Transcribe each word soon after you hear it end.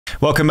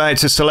Welcome back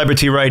to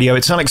Celebrity Radio.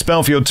 It's Alex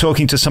Belfield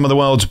talking to some of the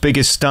world's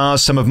biggest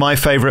stars, some of my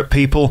favourite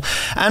people,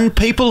 and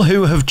people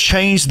who have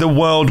changed the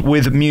world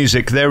with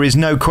music. There is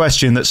no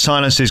question that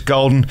Silence is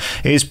Golden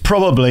is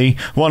probably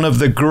one of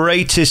the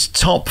greatest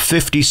top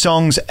 50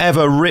 songs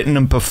ever written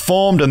and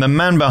performed, and the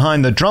man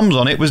behind the drums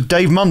on it was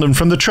Dave Munden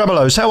from the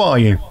Tremeloes. How are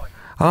you?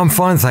 I'm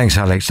fine, thanks,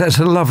 Alex. That's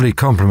a lovely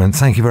compliment.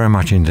 Thank you very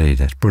much indeed.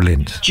 That's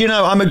brilliant. Do you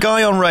know, I'm a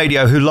guy on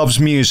radio who loves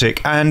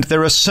music, and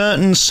there are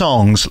certain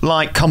songs,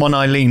 like Come On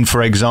Eileen,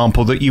 for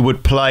example, that you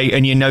would play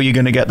and you know you're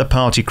going to get the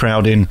party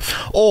crowd in.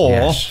 Or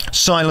yes.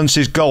 Silence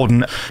is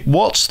Golden.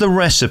 What's the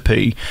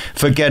recipe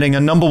for getting a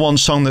 #1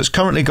 song that's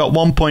currently got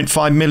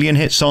 1.5 million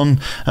hits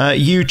on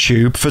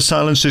YouTube for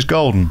Silence is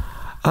Golden?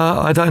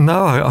 I don't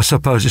know. I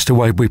suppose it's the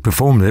way we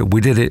performed it. We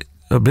did it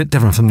a bit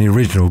different from the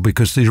original,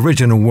 because the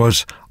original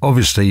was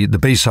obviously the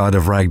B-side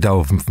of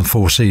Ragdoll from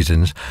Four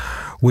Seasons.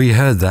 We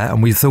heard that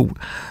and we thought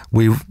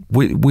we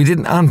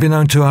didn't,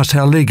 unbeknown to us,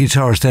 our lead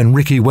guitarist then,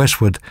 Richard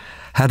Westwood,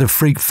 had a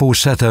freak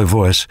falsetto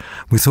voice.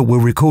 We thought we'll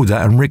record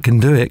that, and Rick can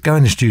do it. Go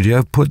in the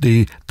studio, put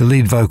the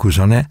lead vocals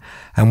on it,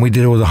 and we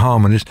did all the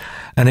harmonies,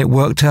 and it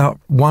worked out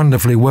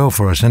wonderfully well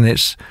for us. And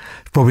it's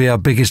probably our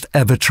biggest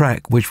ever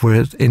track, which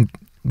we're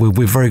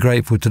very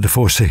grateful to the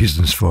Four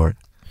Seasons for it.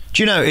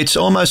 Do you know, it's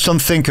almost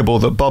unthinkable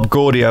that Bob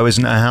Gaudio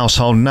isn't a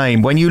household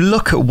name. When you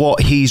look at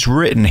what he's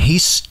written,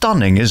 he's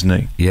stunning, isn't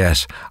he?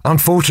 Yes.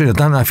 Unfortunately,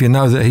 I don't know if you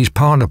know that his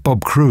partner,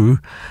 Bob Crew,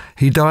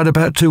 he died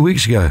about 2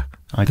 weeks ago.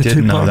 I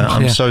didn't know that.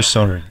 I'm so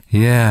sorry.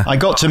 Yeah. I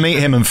got to meet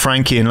him and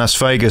Frankie in Las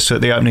Vegas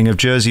at the opening of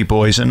Jersey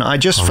Boys, and I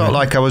just felt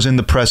like I was in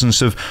the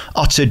presence of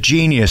utter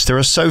genius. There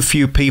are so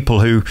few people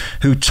who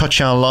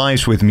touch our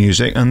lives with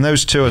music, and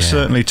those two are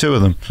certainly two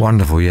of them.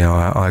 Wonderful, yeah,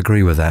 I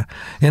agree with that.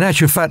 In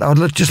actual fact, I'd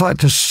just like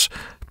to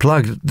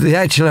plug the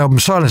actual album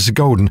Silence is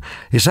Golden.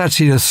 It's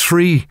actually a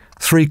three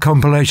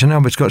compilation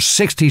album. It's got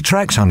 60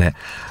 tracks on it,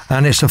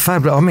 and it's a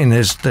fabulous. I mean,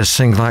 there's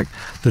things like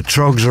the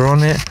Trogs are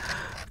on it,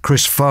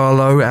 Chris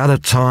Farlow, Out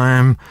of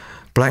Time,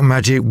 Black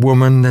Magic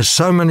Woman. There's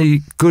so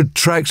many good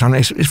tracks on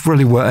it. It's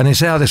really worth, and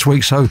it's out this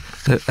week, so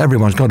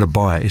everyone's got to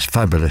buy it. It's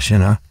fabulous, you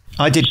know.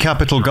 I did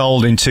Capitol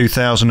Gold in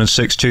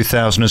 2006,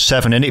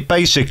 2007, and it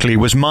basically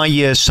was my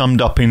year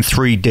summed up in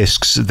 3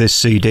 discs, this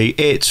CD.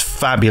 It's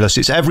fabulous.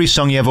 It's every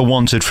song you ever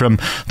wanted, from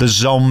the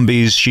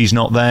Zombies, She's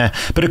Not There.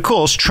 But of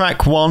course,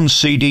 track 1,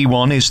 CD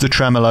 1, is the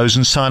Tremeloes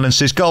and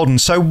Silence is Golden.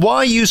 So why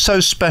are you so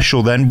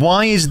special then?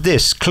 Why is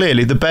this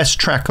clearly the best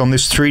track on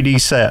this 3D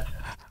set?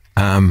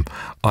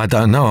 I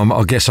don't know.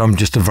 I guess I'm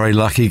just a very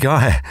lucky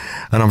guy,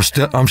 and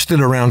I'm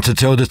still around to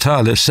tell the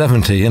tale at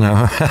 70. You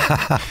know.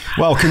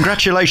 Well,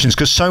 congratulations,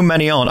 because so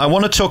many aren't. I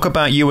want to talk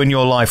about you and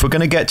your life. We're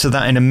going to get to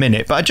that in a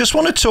minute, but I just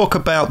want to talk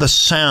about the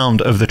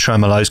sound of the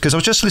Tremeloes, because I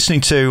was just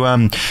listening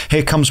to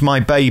Here Comes My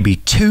Baby,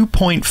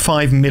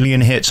 2.5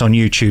 million hits on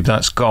YouTube.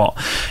 That's got,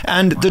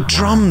 and the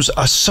drums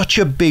are such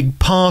a big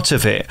part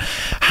of it.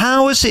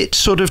 How has it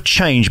sort of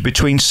changed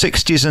between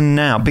 60s and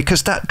now?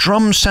 Because that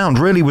drum sound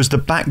really was the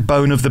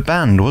backbone of the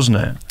band, wasn't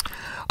it?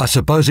 I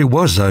suppose it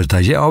was those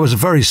days. Yeah, I was a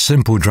very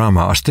simple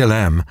drummer. I still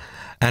am,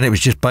 and it was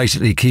just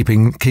basically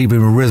keeping a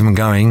rhythm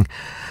going.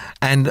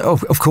 And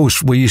of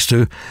course, we used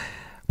to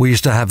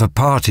have a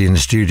party in the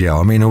studio.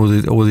 I mean, all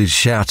the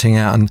shouting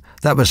out, and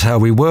that was how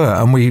we were.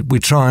 And we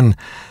try and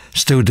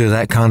still do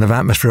that kind of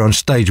atmosphere on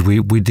stage.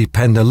 We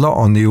depend a lot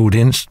on the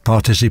audience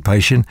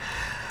participation,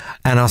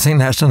 and I think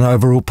that's an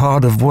overall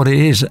part of what it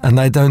is. And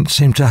they don't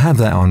seem to have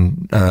that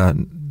on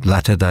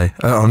latter day,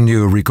 on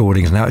newer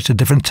recordings now. It's a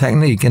different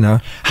technique, you know.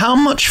 How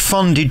much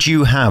fun did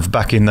you have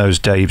back in those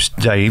days,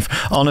 Dave?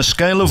 On a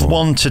scale of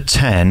 1 to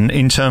 10,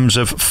 in terms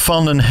of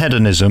fun and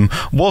hedonism,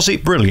 was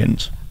it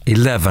brilliant?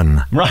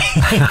 11. Right.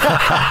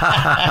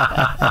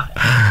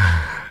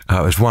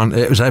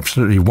 It was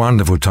absolutely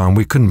wonderful time.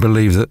 We couldn't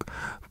believe that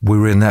we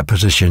were in that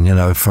position, you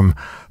know, from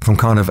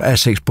kind of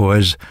Essex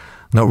boys,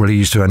 not really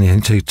used to anything,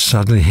 to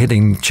suddenly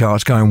hitting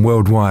charts, going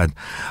worldwide.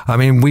 I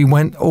mean, we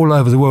went all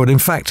over the world. In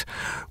fact,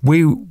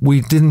 we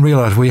didn't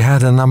realise we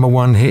had a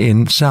 #1 hit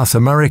in South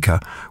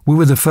America. We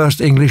were the first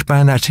English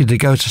band actually to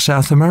go to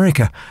South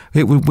America.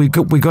 We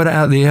got it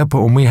out of the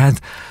airport, and we had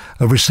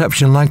a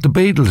reception like the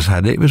Beatles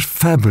had. It was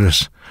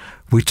fabulous.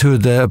 We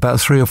toured there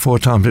about 3 or 4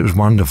 times. It was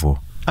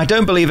wonderful. I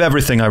don't believe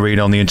everything I read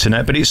on the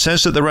internet, but it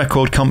says that the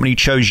record company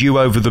chose you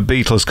over the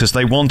Beatles because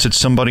they wanted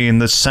somebody in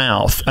the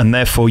South, and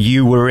therefore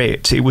you were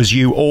it. It was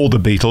you or the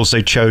Beatles.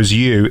 They chose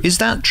you. Is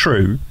that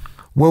true?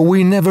 Well,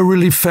 we never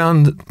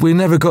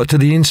got to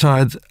the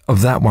inside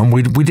of that one.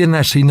 We didn't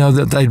actually know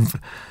that they'd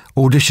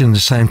auditioned the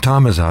same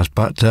time as us,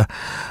 but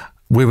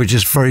we were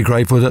just very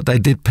grateful that they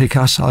did pick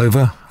us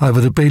over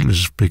the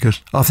Beatles,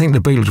 because I think the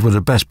Beatles were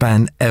the best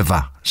band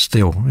ever.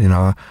 Still, you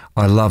know,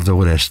 I loved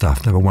all their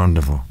stuff. They were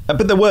wonderful.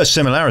 But there were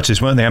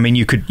similarities, weren't there? I mean,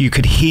 you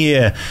could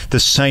hear the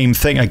same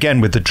thing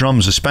again with the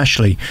drums,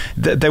 especially.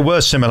 There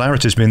were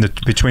similarities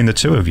between the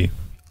two of you.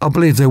 I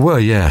believe there were,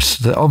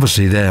 yes.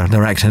 Obviously,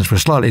 their accents were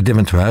slightly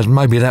different to ours.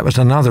 Maybe that was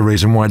another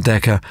reason why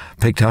Decca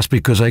picked us,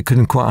 because they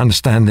couldn't quite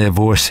understand their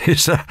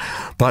voices.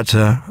 But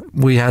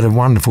we had a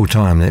wonderful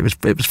time. It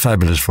was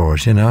fabulous for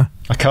us, you know.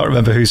 I can't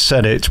remember who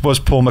said it. Was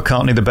Paul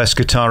McCartney the best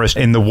guitarist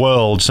in the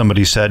world,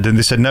 somebody said. And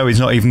they said, no, he's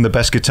not even the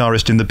best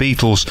guitarist in the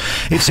Beatles.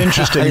 It's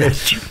interesting.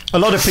 A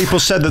lot of people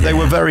said that they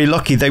were very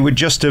lucky. They were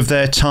just of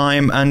their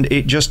time and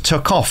it just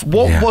took off.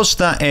 What was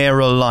that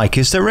era like?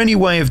 Is there any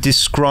way of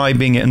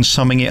describing it and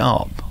summing it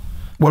up?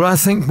 Well, I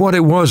think what it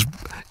was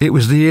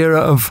the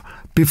era of,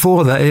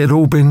 before that, it had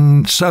all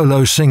been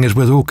solo singers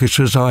with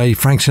orchestras, i.e.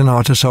 Frank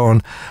Sinatra, so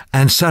on,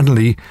 and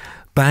suddenly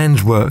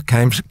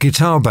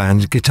guitar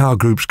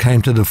groups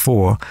came to the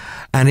fore,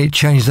 and it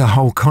changed the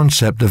whole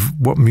concept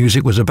of what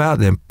music was about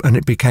then, and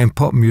it became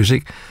pop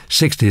music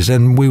 60s,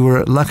 and we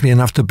were lucky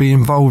enough to be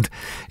involved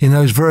in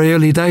those very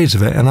early days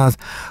of it, and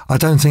I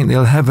don't think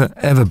there'll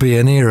ever be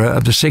an era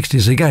of the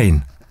 60s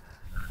again.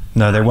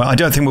 No, they won't. I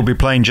don't think we'll be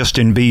playing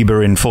Justin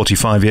Bieber in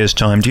 45 years'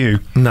 time, do you?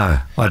 No,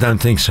 I don't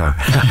think so.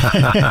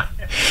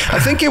 I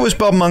think it was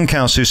Bob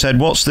Monkhouse who said,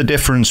 what's the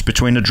difference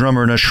between a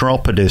drummer and a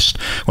chiropodist?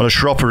 Well, a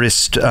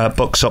chiropodist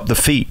bucks up the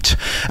feet.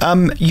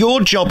 Your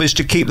job is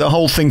to keep the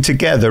whole thing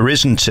together,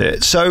 isn't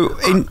it? So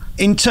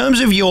in terms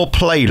of your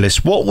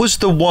playlist, what was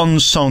the one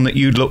song that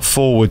you'd look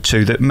forward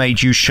to that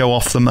made you show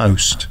off the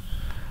most?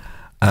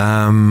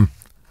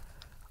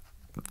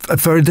 A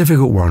very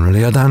difficult one,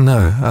 really. I don't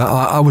know.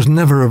 I was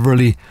never a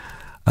really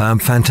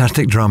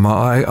fantastic drummer.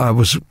 I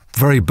was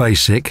very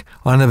basic.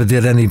 I never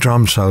did any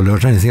drum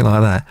solos or anything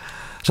like that.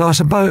 So I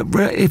suppose,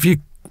 if you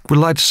would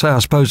like to say, I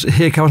suppose,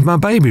 Here Comes My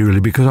Baby, really,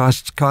 because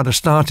I kind of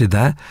started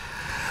that,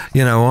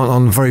 you know,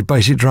 on a very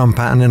basic drum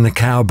pattern and the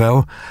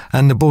cowbell,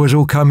 and the boys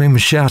all come in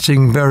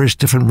shouting various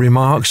different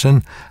remarks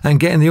and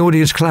getting the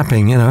audience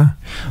clapping, you know.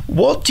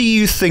 What do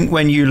you think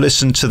when you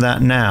listen to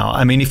that now?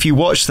 I mean, if you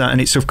watch that,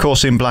 and it's of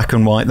course in black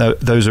and white,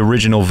 those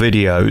original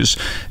videos,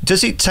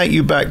 does it take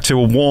you back to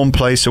a warm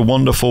place, a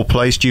wonderful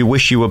place? Do you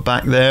wish you were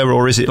back there,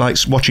 or is it like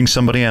watching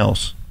somebody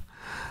else?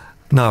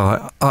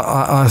 No,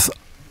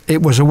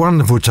 it was a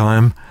wonderful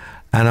time.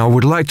 And I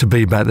would like to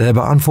be back there,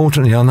 but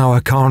unfortunately I know I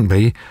can't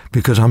be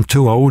because I'm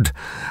too old.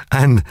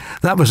 And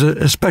that was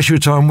a special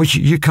time which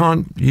you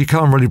can't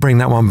really bring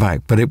that one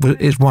back. But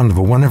it's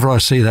wonderful. Whenever I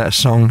see that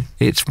song,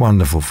 it's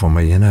wonderful for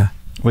me, you know.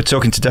 We're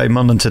talking to Dave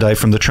Munden today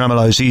from the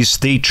Tremeloes. He's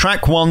the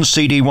track 1,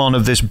 CD 1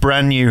 of this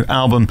brand new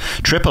album,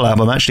 triple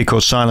album, actually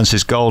called Silence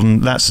is Golden.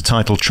 That's the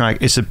title track.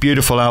 It's a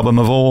beautiful album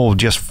of all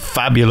just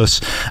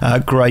fabulous,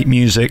 great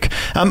music.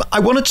 I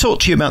want to talk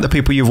to you about the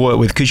people you've worked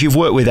with, because you've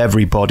worked with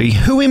everybody.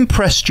 Who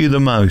impressed you the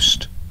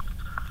most?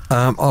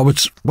 I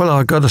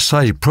got to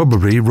say,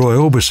 probably Roy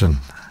Orbison.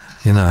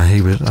 You know,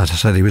 he was, as I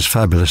said, he was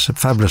fabulous, a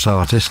fabulous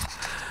artist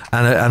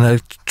and a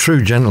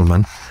true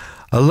gentleman.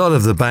 A lot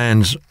of the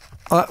bands...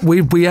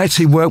 We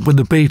actually worked with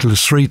the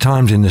Beatles 3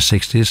 times in the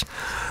 60s.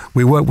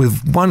 We worked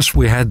with,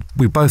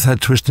 we both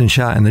had Twist and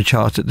Shout in the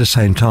charts at the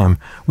same time.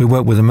 We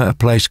worked with them at a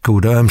place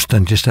called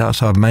Urmston, just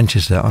outside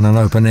Manchester, on an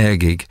open air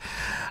gig.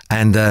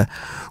 And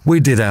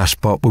we did our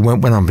spot. We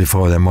went on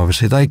before them,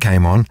 obviously. They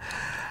came on,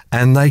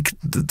 and they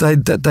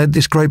had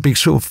this great big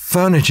sort of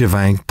furniture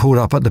van pulled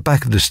up at the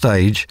back of the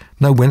stage,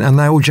 and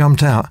they all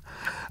jumped out.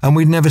 And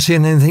we'd never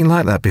seen anything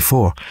like that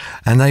before.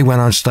 And they went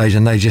on stage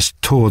and they just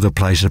tore the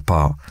place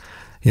apart.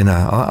 You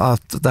know,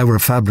 they were a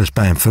fabulous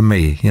band for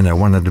me, you know,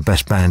 one of the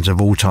best bands of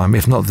all time,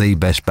 if not the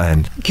best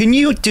band. Can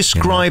you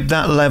describe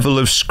that level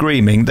of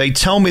screaming? They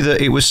tell me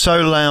that it was so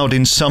loud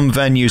in some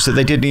venues that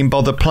they didn't even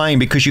bother playing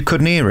because you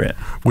couldn't hear it.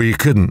 Well, you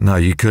couldn't. No,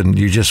 you couldn't.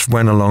 You just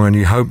went along and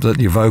you hoped that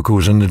your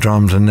vocals and the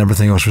drums and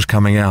everything else was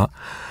coming out.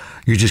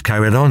 You just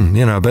carried on,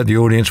 you know. I bet the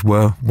audience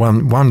were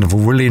wonderful,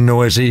 really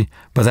noisy,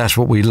 but that's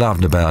what we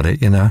loved about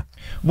it, you know.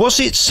 Was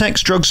it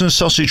sex, drugs and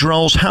sausage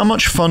rolls? How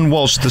much fun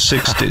was the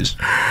 60s?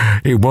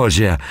 It was,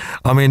 yeah.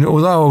 I mean,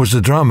 although I was the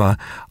drummer,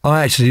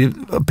 I actually,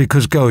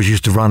 because girls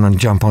used to run and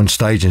jump on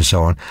stage and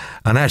so on,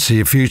 and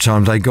actually a few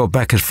times they got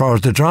back as far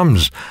as the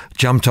drums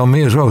jumped on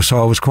me as well,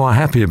 so I was quite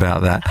happy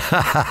about that.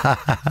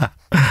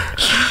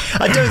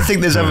 I don't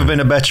think there's ever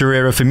been a better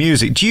era for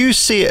music. Do you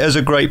see it as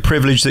a great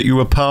privilege that you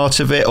were part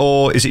of it,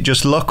 or is it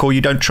just luck, or you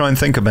don't try and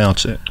think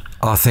about it?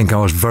 I think I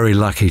was very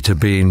lucky to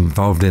be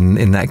involved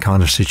in that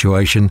kind of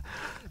situation.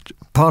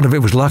 Part of it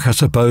was luck, I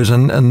suppose,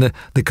 and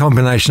the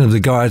combination of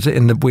the guys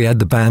we had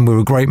the band, we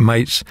were great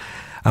mates,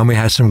 and we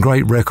had some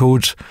great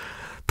records,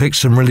 picked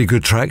some really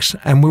good tracks,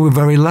 and we were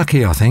very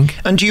lucky, I think.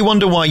 And do you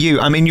wonder why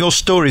your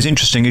story is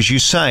interesting, as you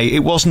say.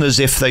 It wasn't as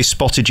if they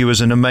spotted you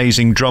as an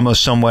amazing drummer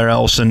somewhere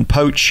else and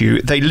poached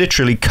you. They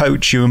literally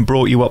coached you and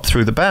brought you up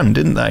through the band,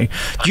 didn't they?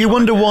 Do you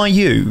wonder why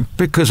you?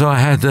 Because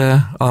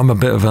I'm a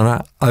bit of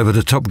an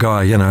over-the-top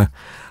guy, you know.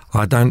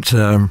 I don't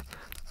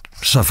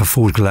suffer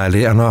fools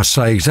gladly, and I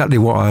say exactly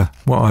what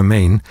I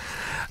mean.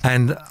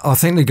 And I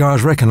think the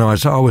guys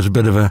recognised that I was a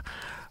bit of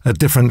a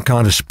different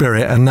kind of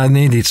spirit, and they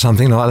needed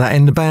something like that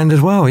in the band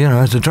as well, you know,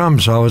 as a drummer.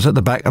 So I was at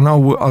the back, and I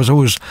was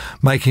always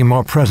making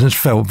my presence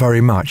felt very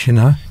much, you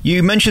know.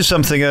 You mentioned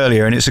something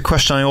earlier, and it's a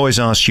question I always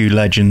ask you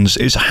legends,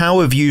 is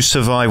how have you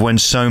survived when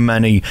so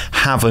many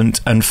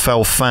haven't and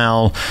fell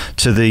foul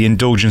to the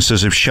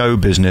indulgences of show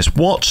business?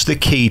 What's the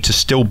key to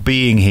still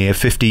being here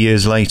 50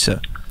 years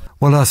later?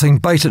 Well, I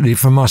think basically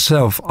for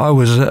myself, I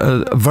was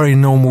a very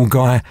normal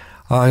guy.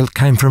 I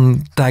came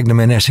from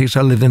Dagenham in Essex.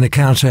 I lived in a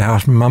council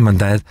house with Mum and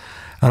Dad,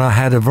 and I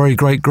had a very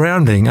great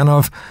grounding. And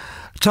I've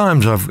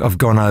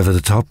gone over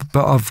the top,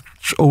 but I've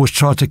always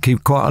tried to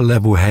keep quite a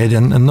level head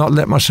and not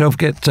let myself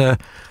get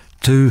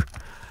too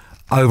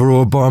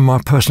overawed by my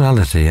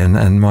personality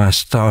and my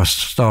star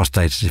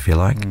status, if you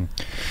like.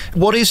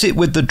 What is it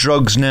with the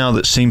drugs now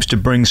that seems to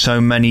bring so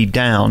many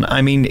down?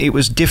 I mean, it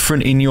was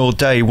different in your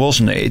day,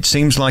 wasn't it? It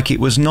seems like it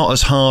was not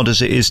as hard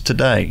as it is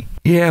today.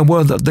 Yeah,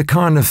 well, the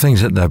kind of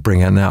things that they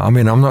bring out now, I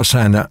mean, I'm not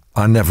saying that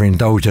I never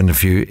indulged in a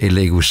few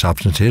illegal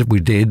substances. We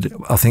did.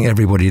 I think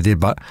everybody did,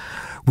 but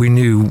we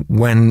knew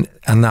when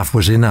enough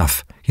was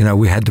enough. You know,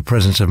 we had the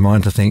presence of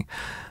mind to think,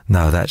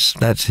 no, that's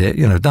it.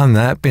 You know, done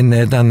that, been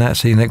there, done that,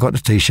 seen it, got the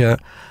T-shirt.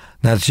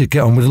 Now let's just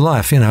get on with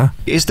life, you know.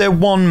 Is there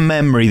one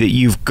memory that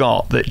you've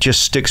got that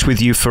just sticks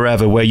with you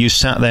forever, where you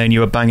sat there and you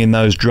were banging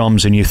those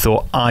drums and you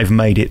thought, I've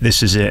made it,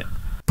 this is it?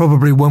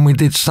 Probably when we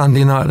did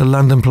Sunday night at the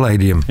London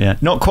Palladium. Yeah,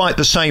 not quite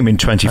the same in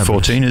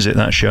 2014, is it,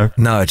 that show?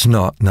 No, it's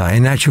not. No,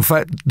 in actual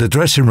fact, the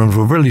dressing rooms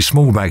were really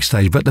small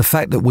backstage, but the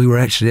fact that we were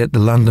actually at the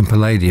London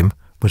Palladium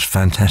was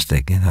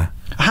fantastic, you know.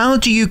 How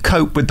do you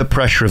cope with the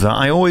pressure of that?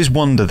 I always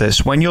wonder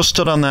this. When you're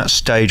stood on that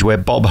stage where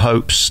Bob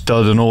Hope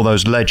stood and all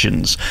those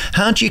legends,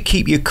 how do you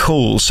keep your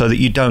cool so that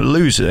you don't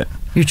lose it?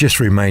 You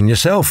just remain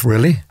yourself,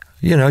 really.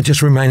 You know,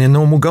 just remain a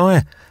normal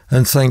guy.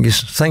 And thank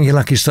you,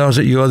 lucky stars,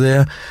 that you're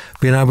there,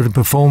 being able to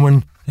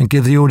perform and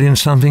give the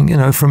audience something, you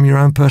know, from your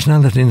own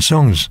personality in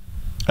songs.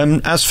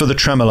 And as for the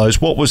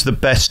Tremeloes, what was the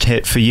best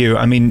hit for you?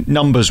 I mean,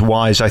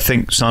 numbers-wise, I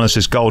think Silence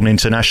is Golden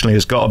internationally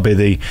has got to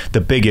be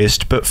the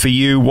biggest. But for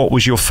you, what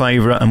was your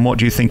favourite, and what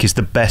do you think is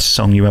the best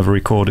song you ever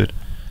recorded?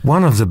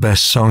 One of the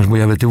best songs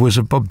we ever did was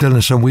a Bob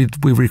Dylan song. We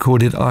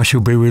recorded "I Shall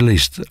Be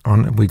Released."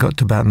 We got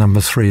to about number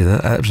 3.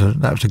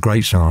 That was a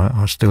great song.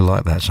 I still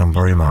like that song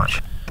very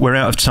much. We're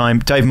out of time.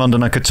 Dave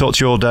Munden, I could talk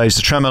to you all days.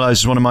 The Tremeloes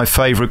is one of my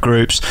favourite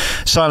groups.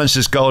 Silence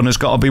is Golden has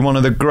got to be one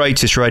of the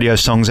greatest radio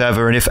songs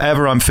ever, and if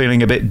ever I'm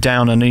feeling a bit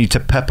down and need to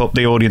pep up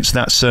the audience,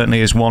 that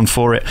certainly is one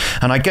for it.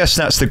 And I guess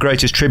that's the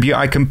greatest tribute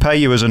I can pay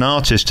you as an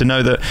artist. To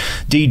know that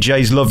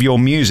DJs love your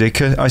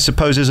music, I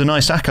suppose, is a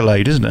nice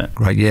accolade, isn't it?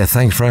 Right, yeah,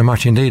 thanks very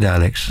much indeed,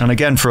 Alex. And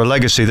again, for a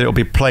legacy that will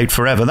be played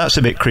forever, that's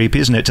a bit creepy,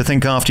 isn't it? To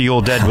think after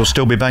you're dead we'll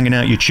still be banging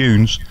out your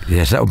tunes.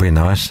 Yes, that would be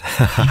nice.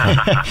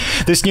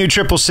 This new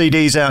triple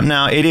CD's out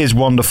now. It is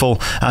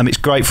wonderful. It's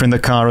great for in the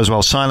car as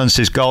well. Silence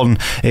is Golden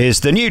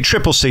is the new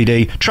triple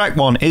CD. Track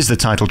 1 is the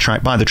title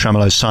track by the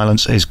Tremeloes,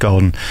 Silence is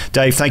Golden.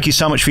 Dave, thank you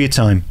so much for your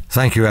time.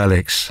 Thank you,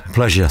 Alex.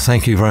 Pleasure.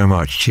 Thank you very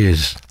much.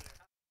 Cheers.